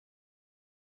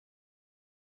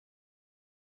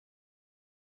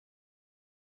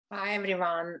Hi,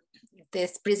 everyone.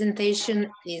 This presentation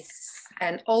is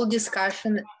an all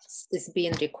discussion is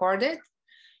being recorded.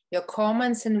 Your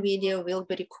comments and video will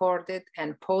be recorded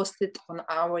and posted on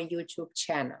our YouTube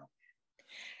channel.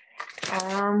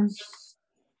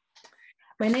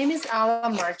 My name is Alla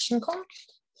Marchenko,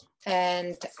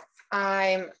 and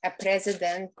I'm the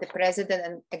president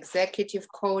and executive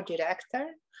co-director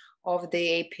of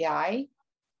the API.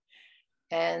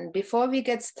 And before we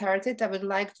get started, I would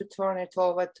like to turn it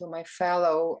over to my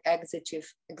fellow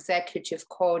executive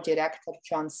co-director,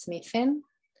 John Smithin,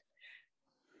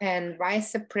 and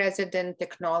Vice President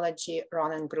Technology,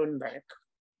 Ronen Grunberg.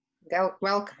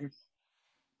 Welcome.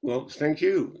 Well, thank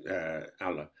you,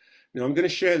 Alla. Now I'm going to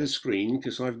share the screen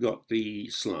because I've got the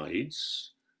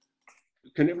slides.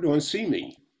 Can everyone see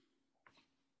me?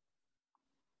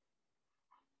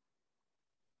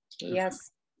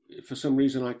 Yes. For some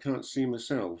reason, I can't see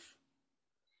myself.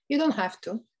 You don't have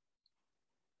to.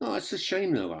 Oh, it's a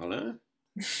shame though, Alla.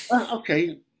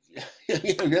 Okay.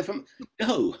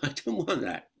 No, I don't want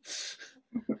that.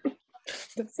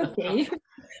 That's okay.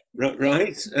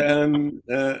 Right.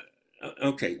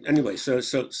 Okay. Anyway, so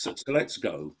let's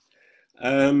go.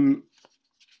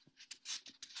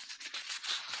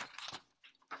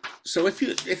 So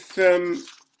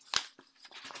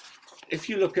if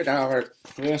you look at our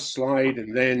first slide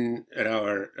and then at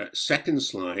our second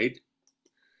slide,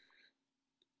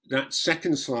 that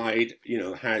second slide,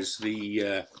 has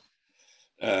the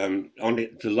on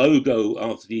it the logo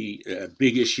of the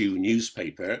Big Issue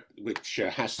newspaper, which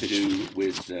has to do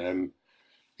with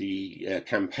the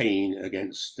campaign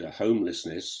against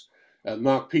homelessness.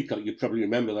 Mark Peacock, you probably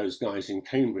remember those guys in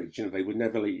Cambridge. They would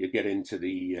never let you get into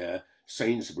the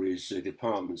Sainsbury's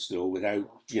department store without,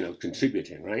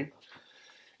 contributing, right?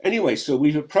 Anyway, so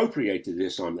we've appropriated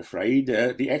this, I'm afraid.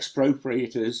 The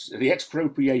expropriated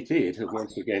have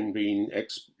once again been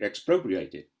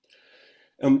expropriated.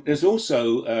 There's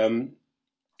also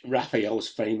Raphael's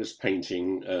famous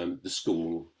painting, The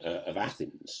School of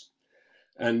Athens.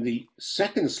 And the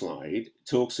second slide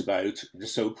talks about the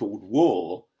so-called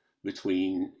war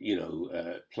between,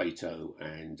 Plato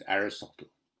and Aristotle.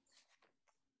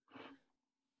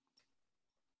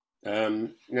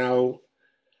 Now,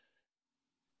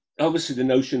 obviously, the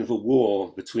notion of a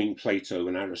war between Plato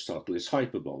and Aristotle is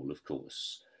hyperbole, of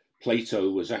course.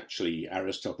 Plato was actually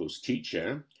Aristotle's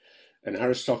teacher, and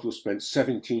Aristotle spent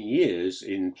 17 years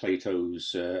in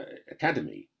Plato's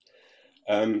academy.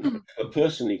 Were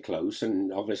personally close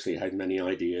and obviously had many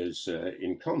ideas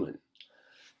in common.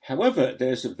 However,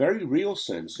 there's a very real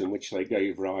sense in which they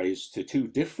gave rise to two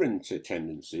different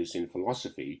tendencies in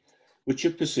philosophy, which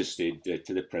have persisted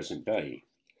to the present day.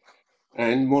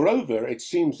 And moreover, it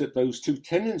seems that those two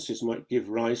tendencies might give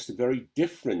rise to very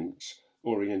different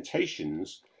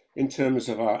orientations in terms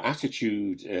of our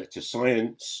attitude to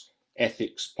science,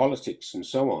 ethics, politics, and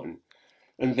so on,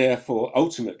 and therefore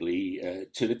ultimately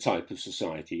to the type of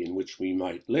society in which we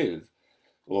might live,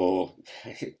 or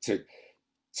to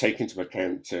take into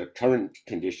account current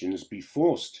conditions, be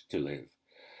forced to live.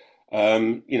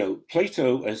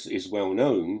 Plato, as is well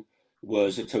known,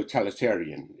 was a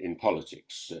totalitarian in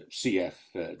politics, cf.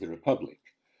 The Republic,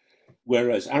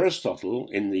 whereas Aristotle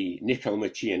in the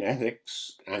Nicomachean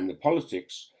Ethics and the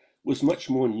Politics was much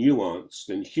more nuanced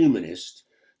and humanist,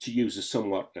 to use a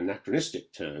somewhat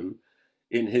anachronistic term,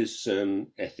 in his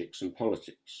Ethics and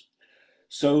Politics.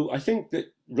 So I think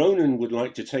that Ronen would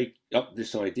like to take up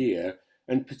this idea,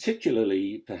 and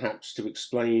particularly perhaps to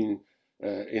explain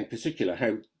in particular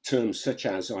how terms such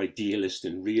as idealist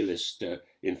and realist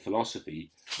in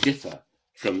philosophy differ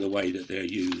from the way that they're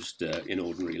used in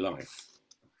ordinary life.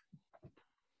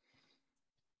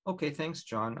 Okay, thanks,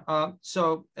 John.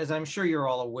 So as I'm sure you're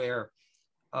all aware,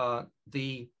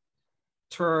 the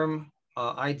term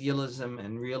idealism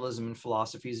and realism in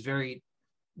philosophy is very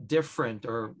different,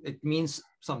 or it means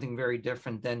something very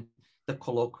different than the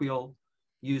colloquial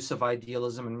use of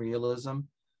idealism and realism.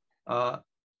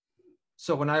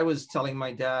 So when I was telling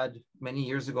my dad many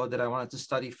years ago that I wanted to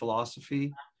study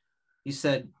philosophy, he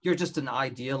said, "You're just an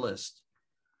idealist,"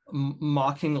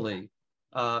 mockingly,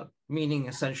 meaning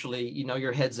essentially,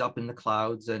 your head's up in the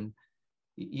clouds and,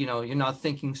 you're not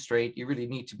thinking straight. You really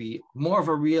need to be more of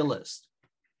a realist.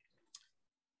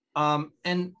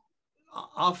 And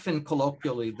often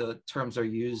colloquially, the terms are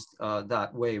used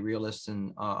that way, realist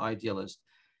and idealist.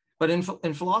 But in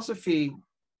philosophy,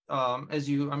 as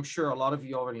I'm sure a lot of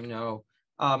you already know,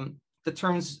 the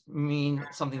terms mean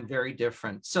something very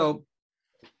different. So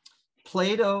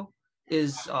Plato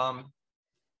is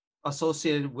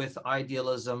associated with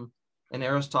idealism and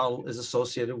Aristotle is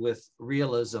associated with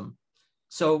realism.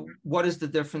 So what is the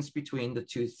difference between the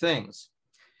two things?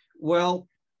 Well,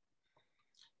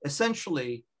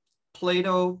 essentially,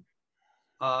 Plato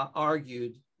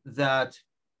argued that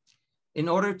in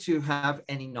order to have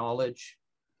any knowledge,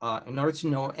 in order to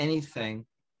know anything,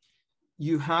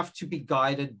 you have to be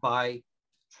guided by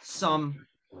some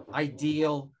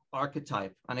ideal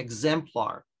archetype, an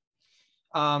exemplar.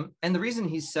 And the reason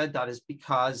he said that is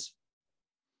because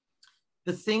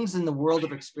the things in the world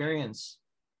of experience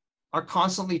are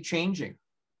constantly changing.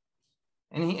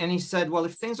 And he said, well,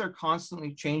 if things are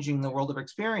constantly changing in the world of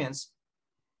experience,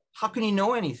 how can you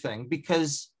know anything?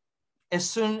 Because as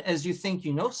soon as you think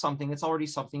you know something, it's already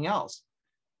something else.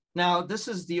 Now, this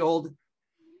is the old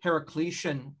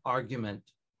Heraclitean argument.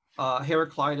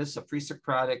 Heraclitus, a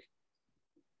pre-Socratic,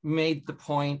 made the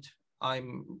point,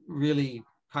 I'm really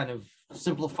kind of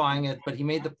simplifying it, but he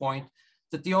made the point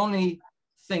that the only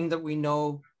thing that we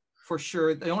know for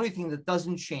sure, the only thing that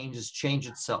doesn't change is change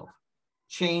itself.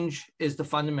 Change is the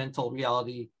fundamental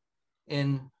reality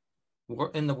in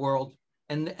the world.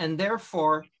 And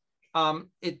therefore,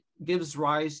 it gives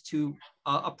rise to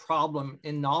a problem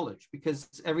in knowledge because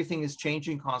everything is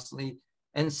changing constantly.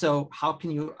 And so how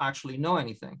can you actually know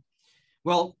anything?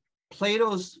 Well,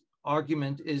 Plato's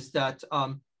argument is that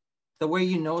the way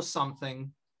you know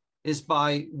something is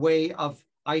by way of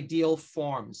ideal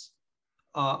forms,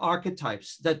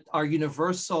 archetypes that are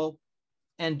universal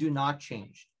and do not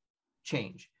change.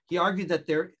 He argued that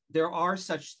there are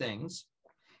such things,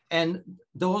 and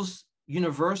those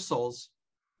universals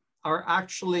are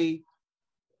actually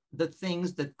the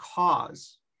things that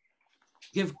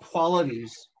give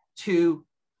qualities to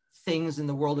things in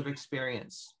the world of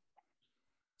experience.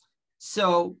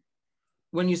 So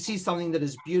when you see something that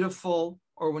is beautiful,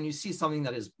 or when you see something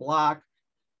that is black,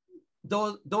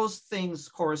 those things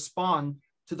correspond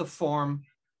to the form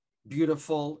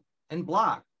beautiful and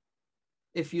black.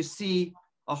 If you see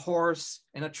a horse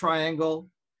in a triangle,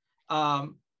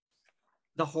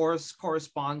 the horse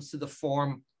corresponds to the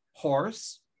form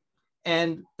horse,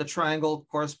 and the triangle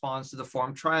corresponds to the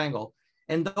form triangle.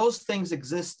 And those things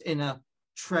exist in a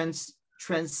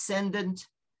transcendent,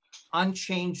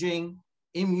 unchanging,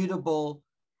 immutable,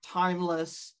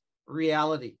 timeless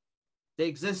reality. They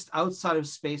exist outside of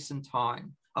space and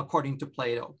time, according to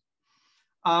Plato.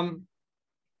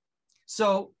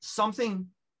 So something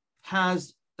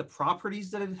has the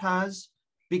properties that it has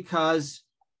because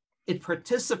it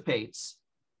participates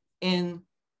in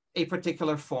a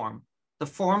particular form. The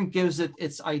form gives it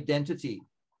its identity.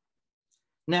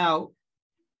 Now,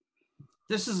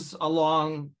 this is a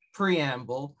long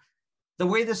preamble. The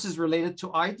way this is related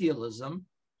to idealism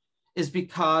is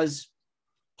because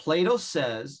Plato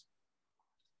says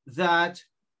that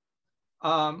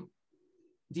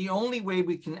the only way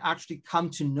we can actually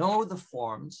come to know the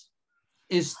forms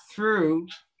is through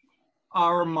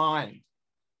our mind.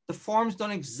 The forms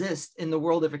don't exist in the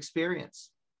world of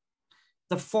experience.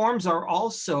 The forms are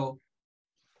also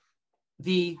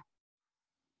the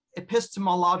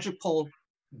epistemological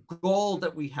goal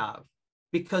that we have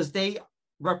because they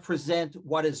represent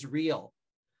what is real.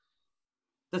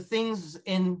 The things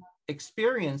in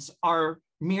experience are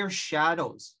mere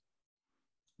shadows.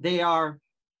 They are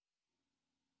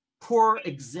poor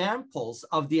examples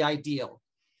of the ideal.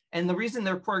 And the reason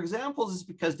they're poor examples is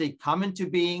because they come into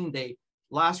being, they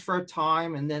last for a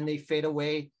time, and then they fade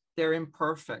away. They're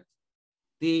imperfect.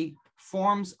 The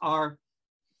forms are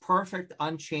perfect,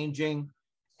 unchanging,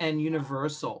 and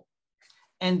universal.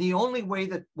 And the only way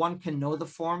that one can know the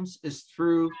forms is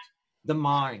through the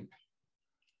mind.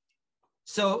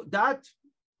 So that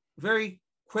very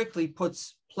quickly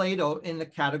puts Plato in the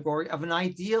category of an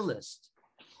idealist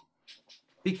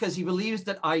because he believes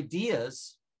that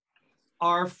ideas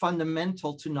are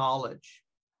fundamental to knowledge.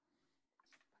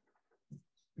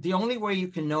 The only way you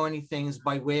can know anything is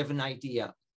by way of an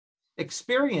idea.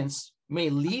 Experience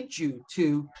may lead you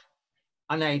to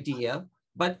an idea,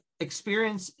 but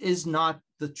experience is not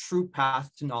the true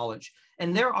path to knowledge.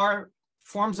 And there are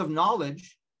forms of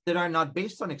knowledge that are not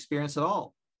based on experience at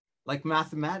all, like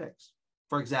mathematics,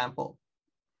 for example.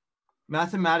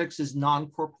 Mathematics is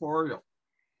non-corporeal.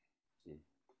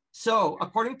 So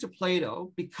according to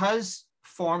Plato, because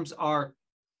forms are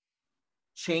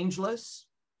changeless,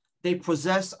 they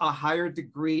possess a higher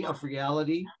degree of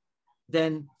reality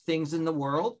than things in the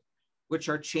world, which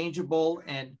are changeable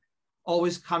and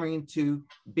always coming into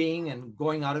being and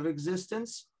going out of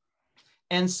existence.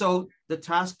 And so the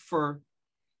task for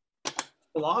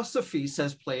philosophy,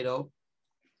 says Plato,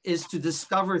 is to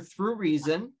discover through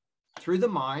reason, through the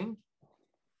mind,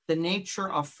 the nature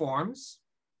of forms,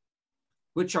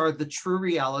 which are the true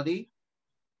reality,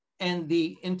 and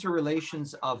the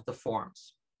interrelations of the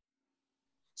forms.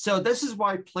 So this is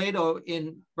why Plato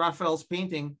in Raphael's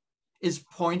painting is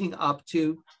pointing up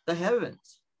to the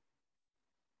heavens.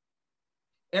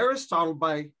 Aristotle,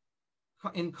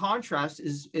 in contrast,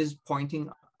 is pointing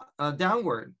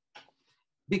downward,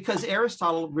 because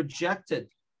Aristotle rejected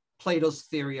Plato's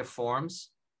theory of forms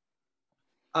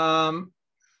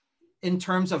in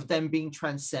terms of them being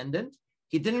transcendent.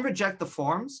 He didn't reject the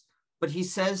forms, but he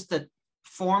says that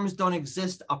forms don't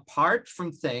exist apart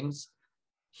from things.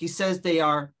 He says they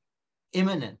are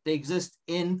immanent, they exist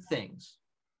in things.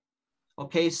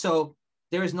 Okay, so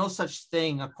there is no such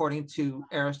thing, according to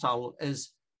Aristotle, as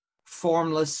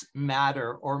formless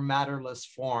matter or matterless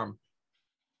form.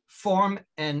 Form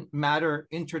and matter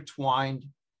intertwined,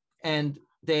 and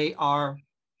they are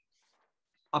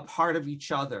a part of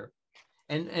each other.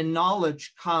 And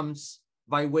knowledge comes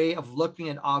by way of looking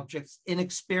at objects in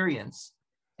experience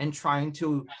and trying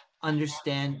to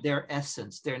understand their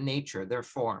essence, their nature, their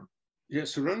form. Yeah,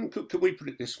 so Ron, could we put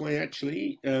it this way,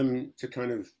 actually, to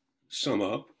kind of sum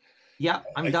up? Yeah,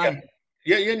 I'm done.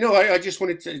 No, I just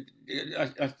wanted to,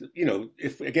 you know,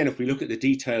 if we look at the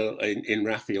detail in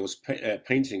Raphael's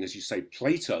painting, as you say,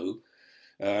 Plato,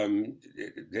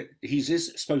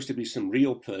 he's supposed to be some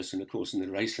real person, of course, in the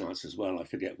Renaissance as well. I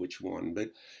forget which one,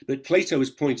 but Plato is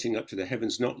pointing up to the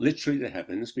heavens, not literally the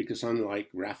heavens, because unlike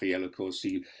Raphael, of course,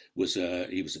 he was a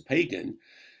pagan.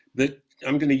 But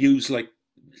I'm going to use, like,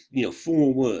 you know,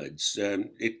 4 words.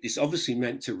 It's obviously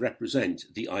meant to represent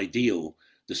the ideal,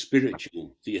 the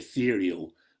spiritual, the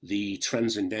ethereal, the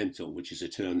transcendental, which is a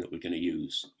term that we're going to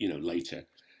use, you know, later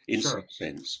in some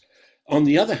sense. On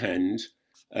the other hand,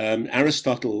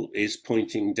 Aristotle is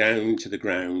pointing down to the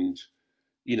ground,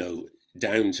 you know,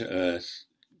 down to earth,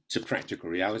 to practical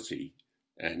reality,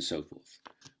 and so forth.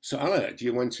 So, Alla, do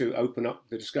you want to open up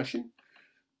the discussion?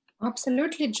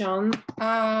 Absolutely, John.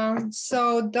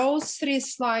 So those 3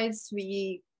 slides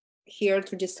we here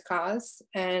to discuss,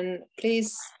 and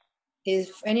please,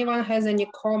 if anyone has any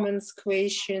comments,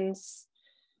 questions,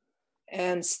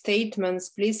 and statements,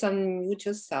 please unmute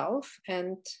yourself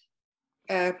and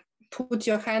put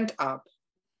your hand up.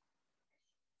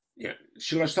 Yeah.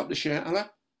 Shall I stop the share,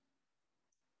 Alla?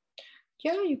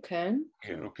 Yeah, you can.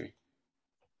 Yeah, okay.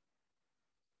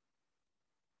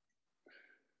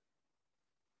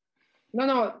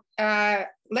 No.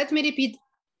 Let me repeat.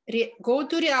 Go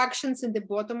to reactions in the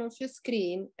bottom of your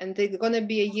screen, and there's gonna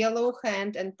be a yellow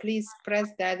hand, and please press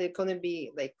that. It's gonna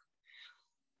be like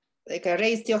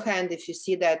raise your hand if you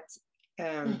see that.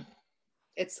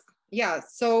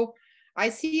 So I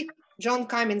see John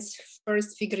Cummins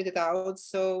first figured it out.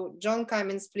 So John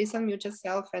Cummins, please unmute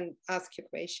yourself and ask your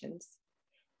questions.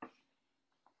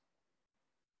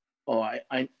 Oh,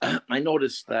 I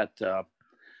noticed that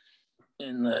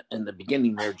in the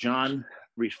beginning there, John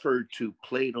referred to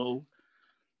Plato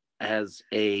as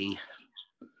it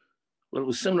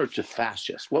was similar to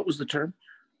fascist. What was the term?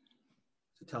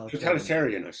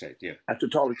 Totalitarian, I said, yeah. A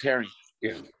totalitarian.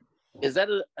 Yeah. Is that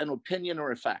an opinion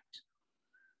or a fact?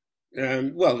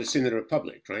 Well, it's in the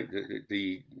Republic, right?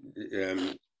 The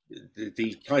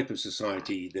type of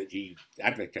society that he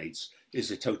advocates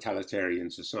is a totalitarian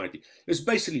society. It's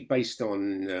basically based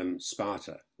on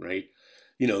Sparta, right?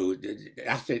 You know,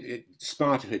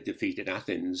 Sparta had defeated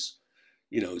Athens,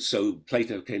 you know, so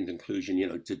Plato came to the conclusion, you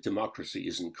know, democracy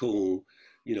isn't cool.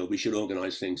 You know, we should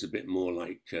organize things a bit more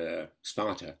like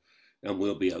Sparta, and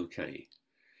we'll be okay,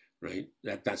 right?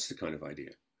 That's the kind of idea.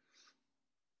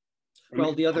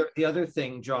 Well, the other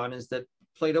thing, John, is that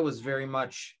Plato was very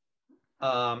much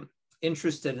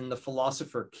interested in the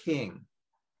philosopher king.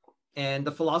 And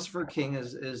the philosopher king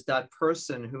is that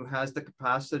person who has the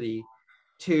capacity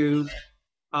to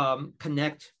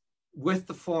connect with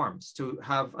the forms, to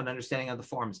have an understanding of the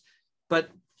forms. But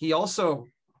he also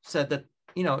said that,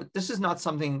 you know, this is not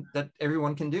something that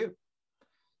everyone can do.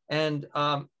 And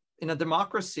in a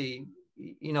democracy,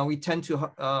 you know, we tend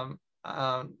to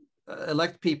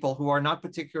elect people who are not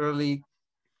particularly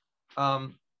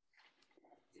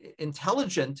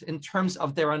intelligent in terms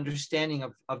of their understanding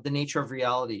of the nature of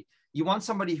reality. You want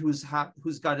somebody who's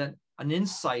got an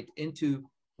insight into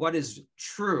what is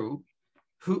true,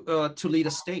 to lead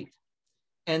a state.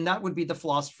 And that would be the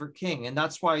philosopher king. And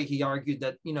that's why he argued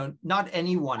that, you know, not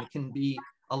anyone can be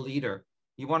a leader.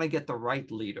 You want to get the right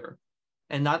leader.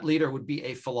 And that leader would be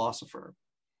a philosopher.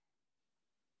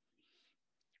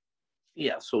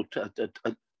 Yeah, so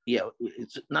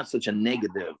it's not such a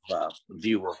negative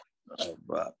view of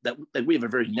that we have a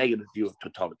very negative view of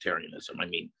totalitarianism. I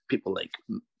mean, people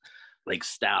like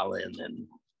Stalin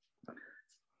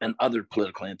and other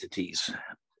political entities.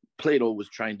 Plato was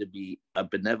trying to be a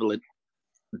benevolent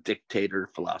dictator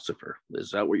philosopher.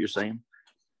 Is that what you're saying?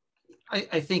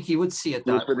 I think he would see it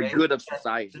Do it that for way. the good of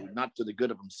society, not to the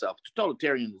good of himself.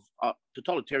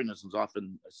 Totalitarianism is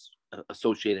often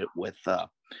associated with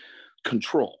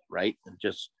control, right? And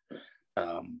just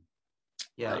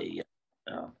Yeah.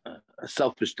 a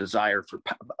selfish desire for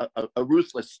a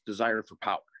ruthless desire for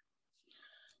power.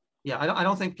 Yeah, I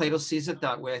don't think Plato sees it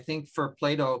that way. I think for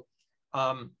Plato,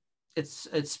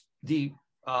 it's the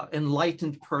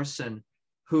enlightened person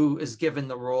who is given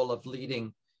the role of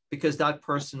leading, because that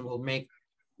person will make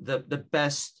the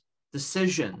best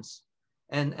decisions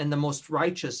and the most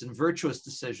righteous and virtuous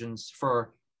decisions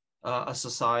for a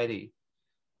society.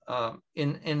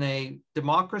 In a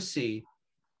democracy,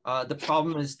 the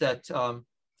problem is that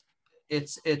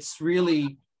it's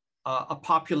really a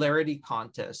popularity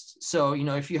contest. So, you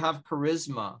know, if you have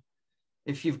charisma,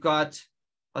 if you've got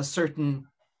a certain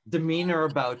demeanor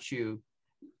about you,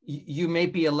 you may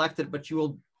be elected, but you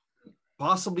will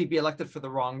possibly be elected for the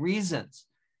wrong reasons.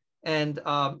 And,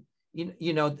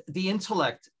 you know, the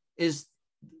intellect is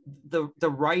the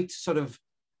right sort of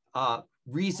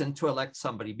reason to elect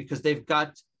somebody, because they've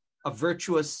got a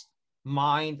virtuous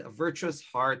mind, a virtuous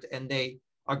heart, and they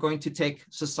are going to take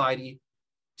society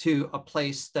to a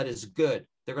place that is good.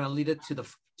 They're going to lead it to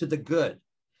the good.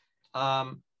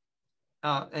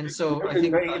 And so I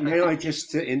think... May I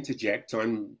just interject?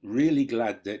 I'm really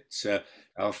glad that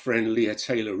our friend Leah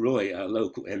Taylor-Roy, our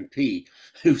local MP,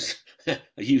 who's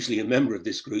usually a member of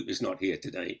this group, is not here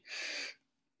today.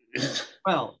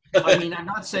 Well, I mean, I'm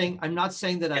not saying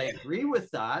that I agree with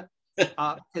that,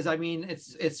 because I mean,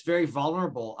 it's very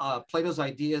vulnerable. Plato's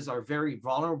ideas are very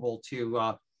vulnerable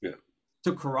to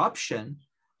corruption.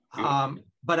 Yeah.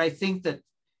 But I think that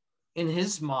in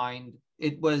his mind,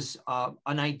 it was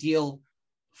an ideal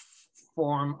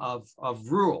form of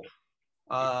rule.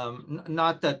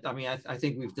 Not that, I mean, I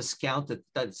think we've discounted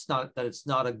that it's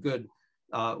not a good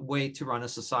way to run a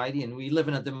society, and we live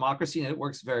in a democracy and it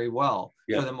works very well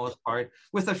for the most part,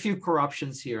 with a few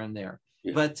corruptions here and there.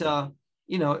 Yeah. But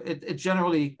you know, it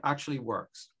generally actually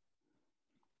works.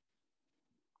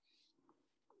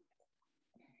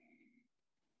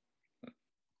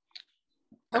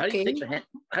 Okay.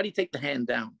 How do you take the hand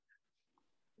down?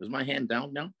 Is my hand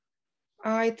down now?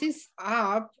 It is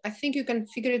up. I think you can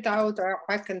figure it out, or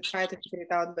I can try to figure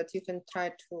it out, but you can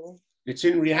try to. It's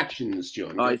in reactions,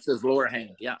 John. Oh, it says lower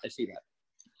hand. Yeah, I see that.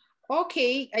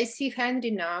 Okay, I see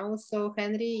Henry now. So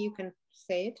Henry, you can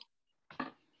say it.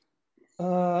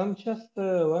 I'm just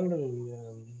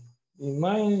wondering, in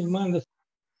my understanding.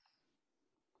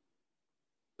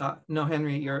 No,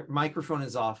 Henry, your microphone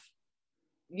is off.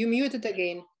 You muted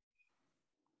again.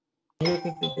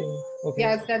 Okay.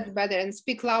 Yes, that's better. And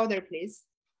speak louder, please.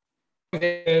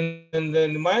 Okay, and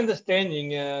then my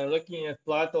understanding, looking at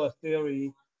Plato's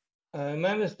theory,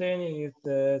 my understanding is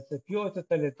it's a pure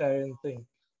totalitarian thing,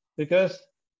 because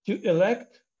to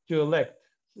elect,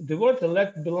 the word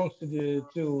elect belongs to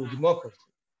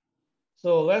democracy.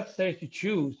 So let's say to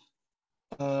choose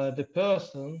the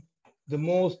person, the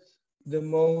most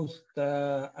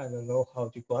I don't know how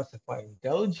to classify,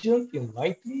 intelligent,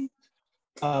 enlightened,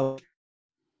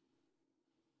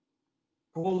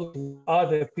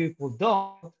 other people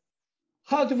don't.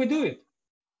 How do we do it?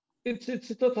 It's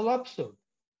a total absurd.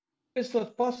 It's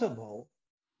not possible.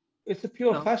 It's a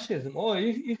pure fascism, or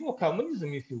or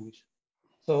communism, if you wish.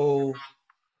 So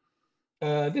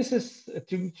this is,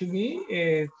 to me,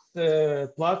 it's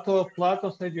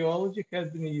Plato's ideology has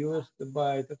been used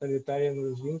by totalitarian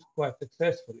regimes quite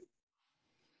successfully.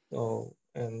 So,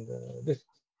 and this.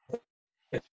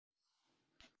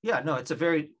 Yeah, no, it's a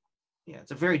very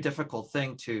difficult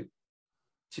thing to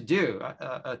do,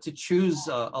 to choose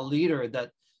a leader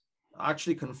that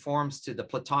actually conforms to the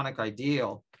Platonic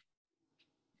ideal.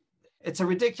 It's a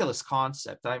ridiculous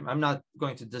concept. I'm not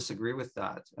going to disagree with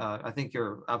that. I think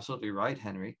you're absolutely right,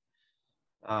 Henry.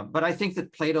 But I think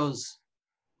that Plato's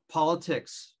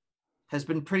politics has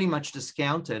been pretty much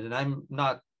discounted, and I'm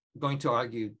not going to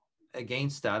argue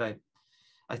against that.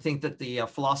 I think that the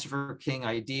philosopher king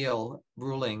ideal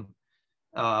ruling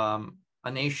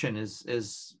a nation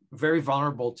is very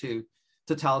vulnerable to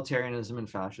totalitarianism and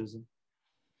fascism.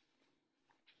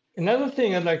 Another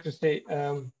thing I'd like to say,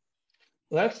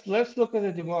 let's look at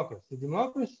the democracy.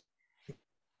 Democracy,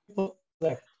 people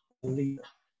elect a leader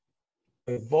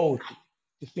by vote,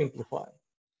 to simplify.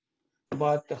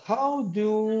 But how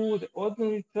does the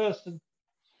ordinary person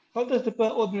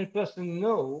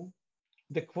know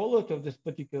the quality of this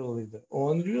particular leader?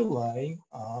 Only relying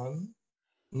on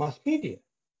mass media,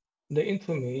 the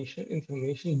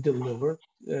information delivered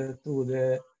through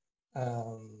the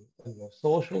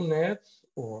social nets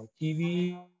or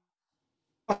TV.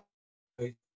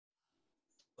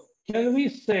 Can we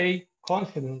say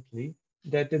confidently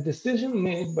that the decision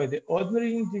made by the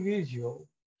ordinary individual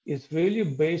is really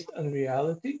based on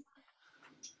reality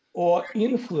or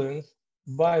influenced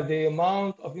by the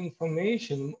amount of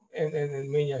information, and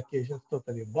in many occasions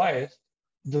totally biased,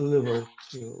 delivered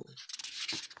to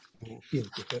him,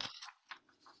 to her.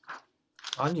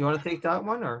 Do you want to take that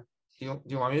one, or do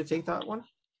you want me to take that one?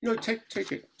 No, take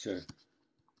it.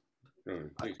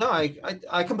 Ronen, No,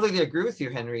 I completely agree with you,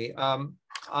 Henry.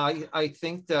 I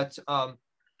think that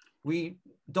we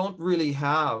don't really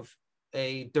have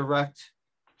a direct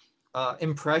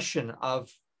impression of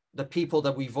the people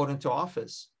that we vote into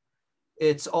office.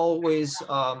 It's always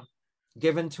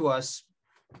given to us,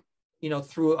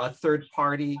 through a third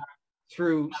party,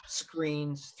 through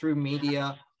screens, through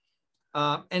media,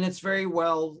 and it's very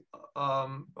well.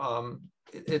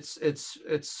 It's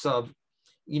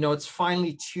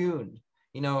finely tuned.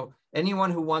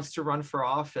 Anyone who wants to run for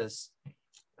office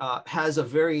has a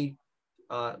very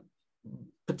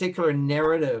particular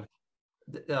narrative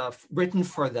written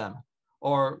for them,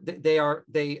 or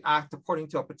they act according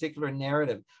to a particular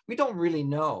narrative. We don't really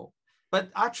know, but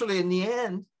actually, in the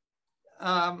end,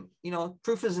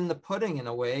 proof is in the pudding in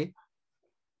a way.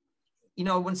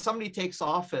 When somebody takes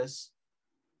office,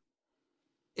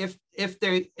 if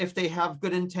they have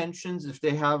good intentions, if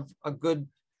they have a good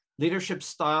leadership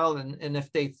style, and if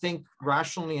they think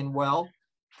rationally and well,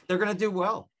 they're going to do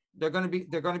well. They're going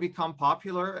to become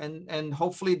popular, and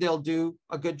hopefully they'll do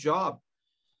a good job.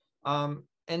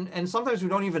 And sometimes we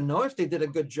don't even know if they did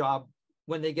a good job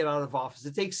when they get out of office.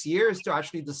 It takes years to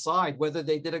actually decide whether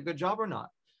they did a good job or not.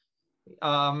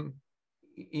 To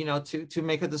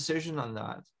make a decision on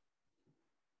that.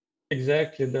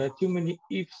 Exactly. There are too many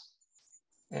ifs,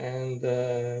 and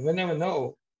we never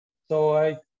know. So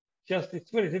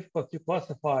it's very difficult to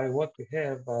classify what we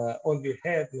have, or we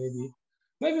had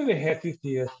maybe we had 50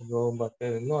 years ago, but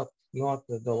not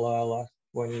the last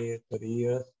 20, 30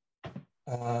 years.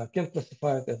 Can't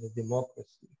classify it as a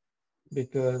democracy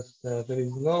because there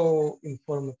is no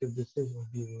informative decision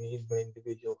being made by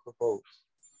individual who votes.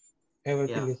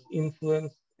 Everything is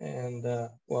influenced, and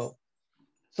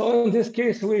so in this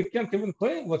case, we can't even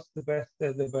claim what's the best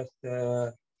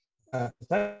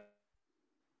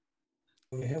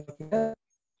we have.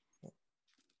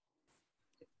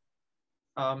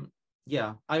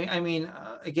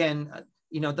 Again,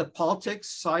 the politics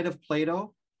side of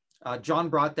Plato, John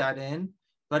brought that in,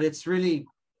 but it's really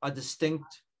a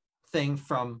distinct thing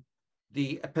from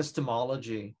the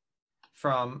epistemology,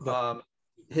 from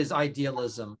his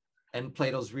idealism and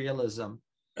Plato's realism.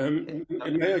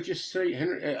 May I just say,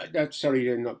 Henry?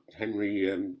 Sorry, not Henry.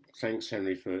 Thanks,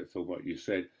 Henry, for what you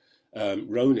said.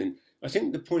 Ronen, I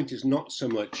think the point is not so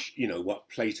much, what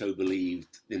Plato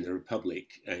believed in the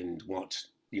Republic and what,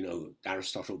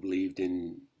 Aristotle believed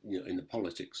in the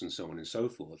politics and so on and so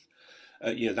forth.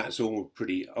 That's all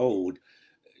pretty old.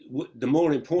 The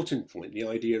more important point, the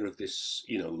idea of this,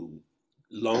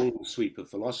 long sweep of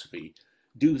philosophy,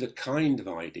 do the kind of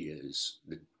ideas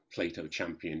that Plato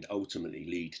championed ultimately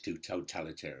lead to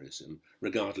totalitarianism,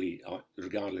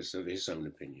 regardless of his own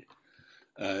opinion.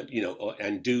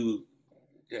 And do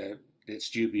it's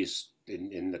dubious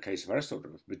in the case of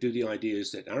Aristotle, but do the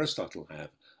ideas that Aristotle have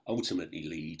ultimately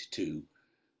lead to,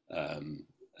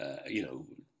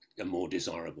 a more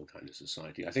desirable kind of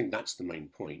society? I think that's the main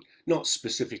point, not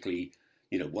specifically,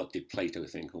 what did Plato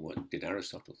think or what did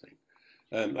Aristotle think.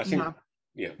 I think,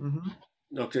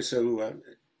 Okay, so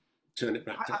turn it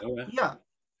back to Alla.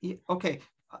 Okay.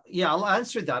 I'll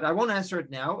answer that. I won't answer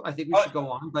it now. I think we should go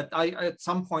on, but at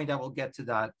some point I will get to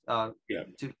that to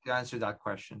answer that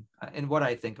question and what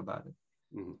I think about it.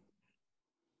 Mm-hmm.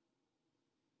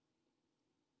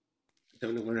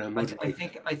 Don't know where I'm.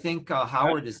 I think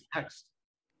Howard is next.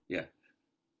 Yeah.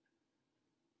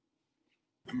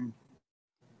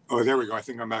 Oh, there we go. I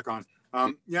think I'm back on.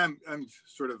 I'm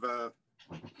sort of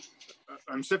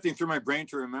I'm sifting through my brain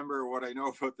to remember what I know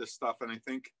about this stuff, and I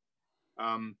think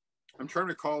I'm trying to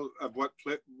recall of what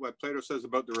Plato says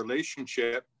about the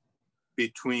relationship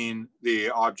between the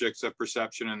objects of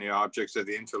perception and the objects of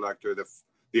the intellect, or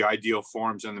the ideal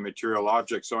forms and the material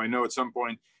objects. So I know at some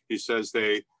point he says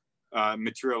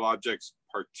material objects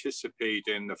participate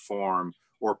in the form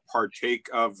or partake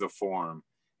of the form,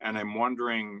 and I'm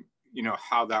wondering,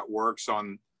 how that works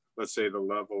on, let's say, the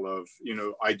level of,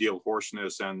 ideal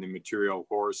horseness and the material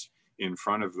horse in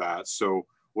front of that. So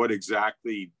what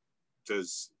exactly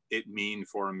does it mean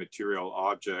for a material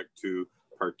object to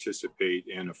participate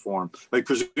in a form? Like,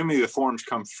 presumably the forms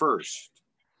come first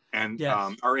and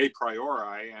are a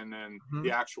priori, and then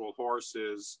the actual horse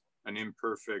is an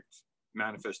imperfect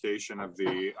manifestation of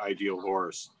the ideal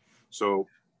horse. So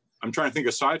I'm trying to think,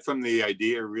 aside from the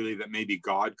idea really that maybe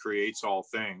God creates all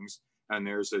things and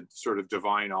there's a sort of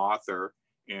divine author,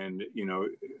 and, you know,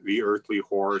 the earthly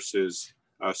horse is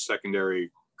a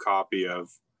secondary copy of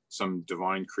some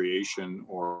divine creation,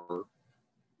 or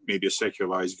maybe a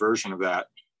secularized version of that.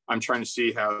 I'm trying to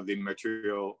see how the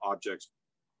material objects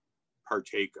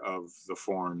partake of the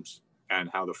forms and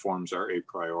how the forms are a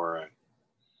priori,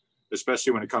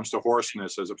 especially when it comes to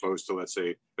hoarseness as opposed to, let's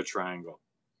say, a triangle.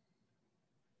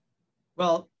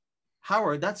 Well,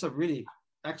 Howard, that's a really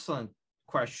excellent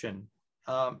question.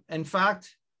 In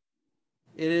fact,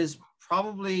 it is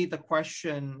probably the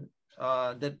question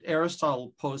that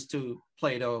Aristotle posed to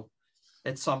Plato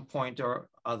at some point or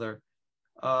other.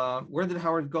 Where did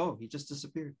Howard go? He just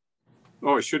disappeared.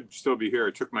 Oh, it should still be here.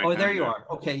 I took my. Oh, there you are.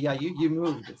 Okay, yeah, you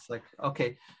moved. It's like, okay,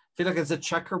 I feel like it's a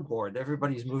checkerboard.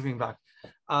 Everybody's moving back.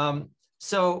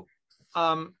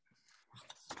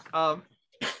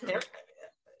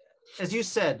 As you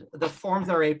said, the forms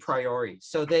are a priori,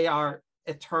 so they are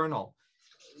eternal.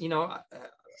 You know,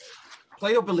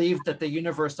 Plato believed that the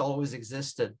universe always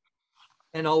existed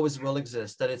and always will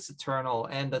exist, that it's eternal,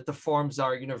 and that the forms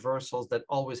are universals that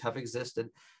always have existed.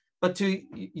 But to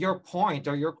your point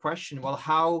or your question, well,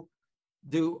 how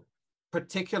do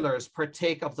particulars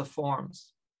partake of the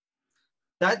forms?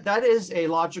 That is a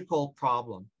logical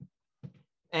problem.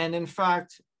 And in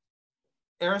fact,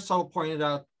 Aristotle pointed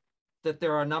out that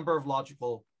there are a number of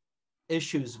logical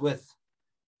issues with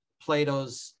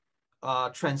Plato's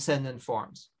transcendent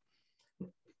forms.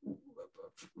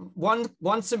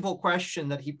 One simple question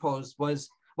that he posed was,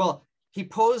 well, he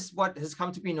posed what has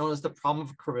come to be known as the problem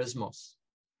of charismos.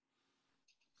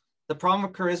 The problem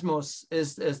of charismos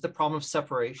is the problem of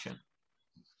separation.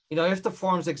 You know, if the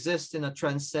forms exist in a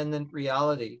transcendent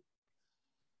reality,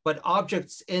 but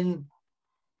objects in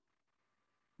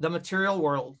the material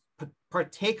world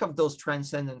partake of those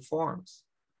transcendent forms,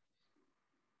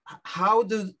 how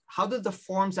do the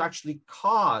forms actually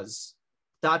cause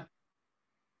that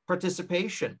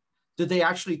participation? Do they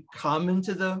actually come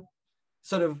into the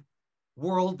sort of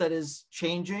world that is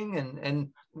changing and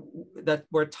that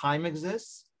where time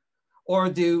exists? Or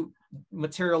do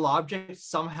material objects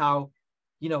somehow,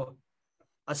 you know,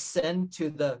 ascend to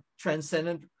the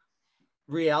transcendent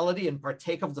reality and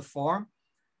partake of the form?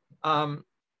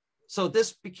 So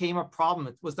this became a problem.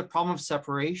 It was the problem of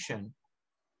separation.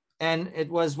 And it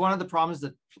was one of the problems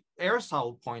that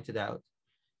Aristotle pointed out.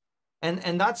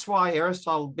 And that's why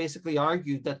Aristotle basically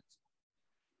argued that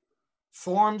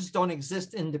forms don't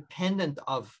exist independent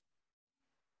of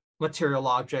material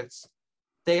objects.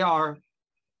 They are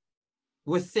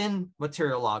within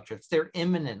material objects. They're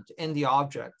immanent in the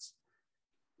objects.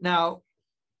 Now,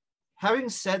 having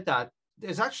said that,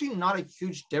 there's actually not a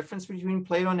huge difference between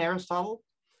Plato and Aristotle,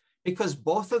 because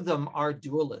both of them are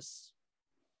dualists.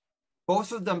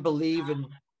 Both of them believe in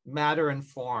matter and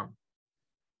form.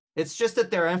 It's just that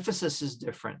their emphasis is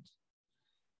different.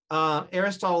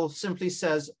 Aristotle simply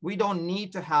says, we don't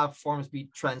need to have forms be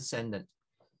transcendent.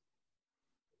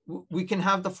 We can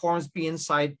have the forms be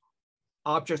inside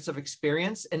objects of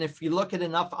experience. And if you look at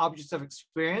enough objects of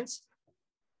experience,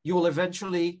 you will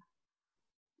eventually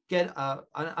get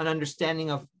an understanding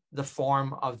of the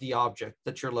form of the object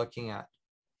that you're looking at.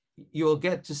 You will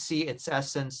get to see its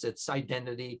essence, its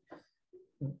identity,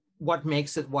 what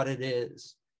makes it what it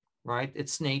is, right?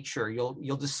 Its nature.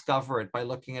 You'll discover it by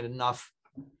looking at enough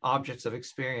objects of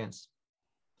experience.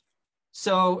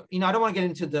 So, you know, I don't want to get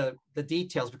into the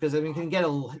details because I mean, it can get a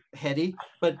little heady,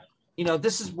 but, you know,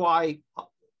 this is why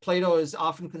Plato is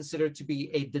often considered to be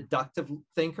a deductive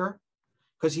thinker,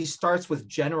 because he starts with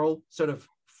general sort of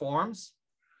forms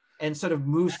and sort of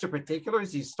moves to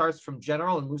particulars. He starts from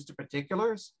general and moves to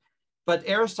particulars. But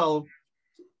Aristotle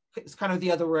is kind of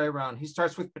the other way around. He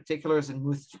starts with particulars and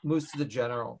moves to the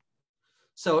general.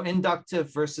 So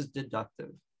inductive versus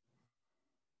deductive.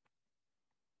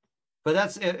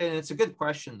 But and it's a good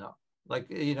question though. Like,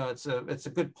 you know, it's a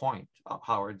good point,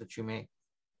 Howard, that you make.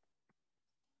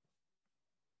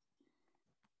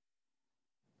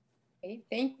 Okay,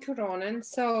 thank you, Ronen.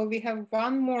 So we have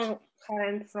one more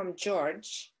hand from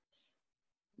George.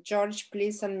 George,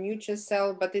 please unmute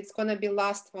yourself, but it's going to be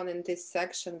last one in this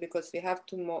section because we have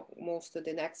to move to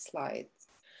the next slide.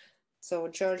 So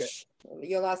George, okay,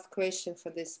 your last question for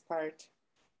this part.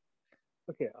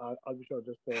 Okay, I'll be sure.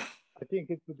 Just I think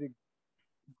it would be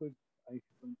good.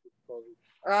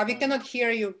 We cannot hear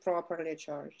you properly,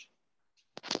 George.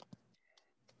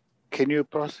 Can you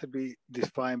possibly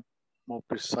define more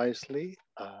precisely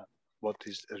what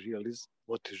is a realist,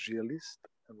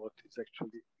 and what is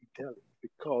actually idealist?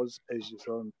 Because, as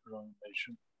Ron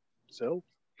mentioned himself,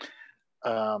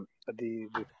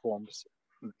 the forms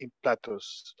in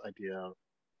Plato's ideal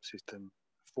system,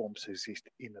 forms exist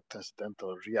in a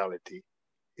transcendental reality.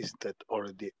 Is that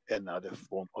already another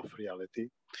form of reality?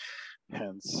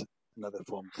 Hence, another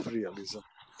form of realism,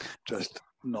 just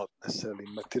not necessarily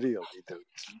material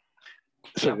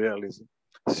realism.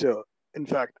 So, in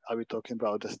fact, are we talking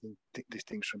about this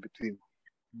distinction between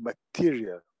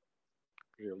material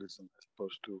realism as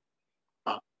opposed to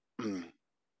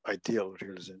ideal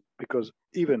realism? Because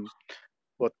even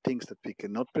what things that we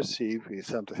cannot perceive, we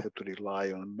sometimes have to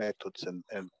rely on methods and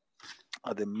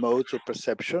other modes of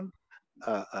perception,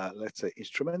 let's say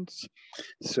instruments.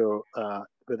 So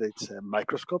whether it's a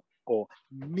microscope or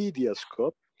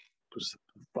mediascope to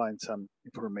find some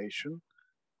information,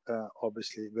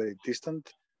 obviously very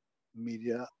distant.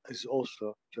 Media is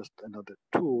also just another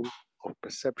tool of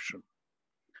perception.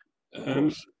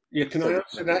 Yeah, can I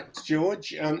answer that,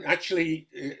 George? Actually,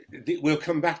 we'll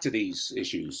come back to these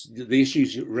issues. The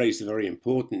issues you raised are very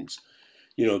important,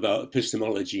 you know, about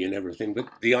epistemology and everything. But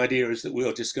the idea is that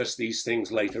we'll discuss these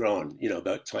things later on, you know,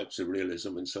 about types of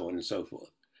realism and so on and so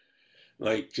forth.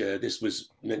 Like this was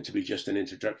meant to be just an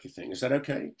introductory thing. Is that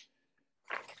okay?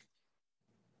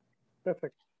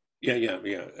 Perfect. Yeah.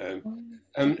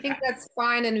 I think that's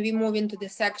fine, and we move into the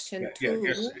section 2.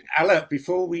 Yes. Alla,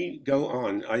 before we go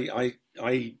on, I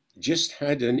just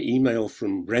had an email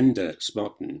from Brenda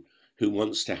Smithin who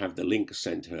wants to have the link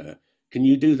sent her. Can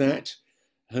you do that?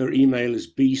 Her email is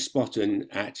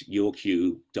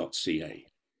bspotton@yourq.ca.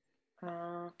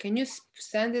 Can you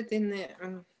send it in the,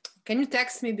 can you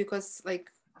text me, because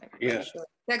like, Yeah. sure.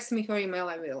 Text me her email,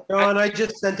 I will. No, and I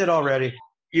just sent it already.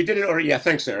 You did it already? Yeah,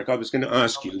 thanks, Eric. I was going to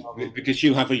ask you, because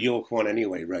you have a York one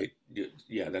anyway, right?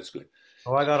 Yeah, that's good.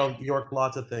 Oh, I got a York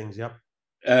lots of things, yep.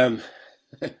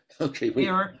 Okay, we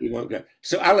won't go.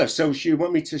 So, Alla, so you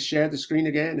want me to share the screen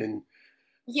again? And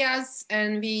yes,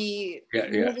 and we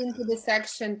move into the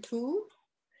section 2.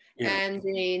 Yeah. And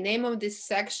the name of this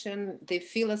section, the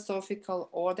philosophical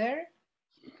order,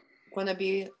 gonna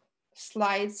be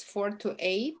slides 4 to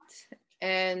 8,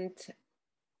 and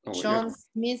John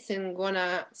Smithin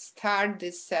gonna start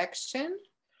this section.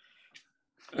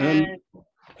 And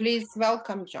please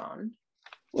welcome John.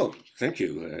 Well, thank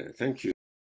you. Thank you.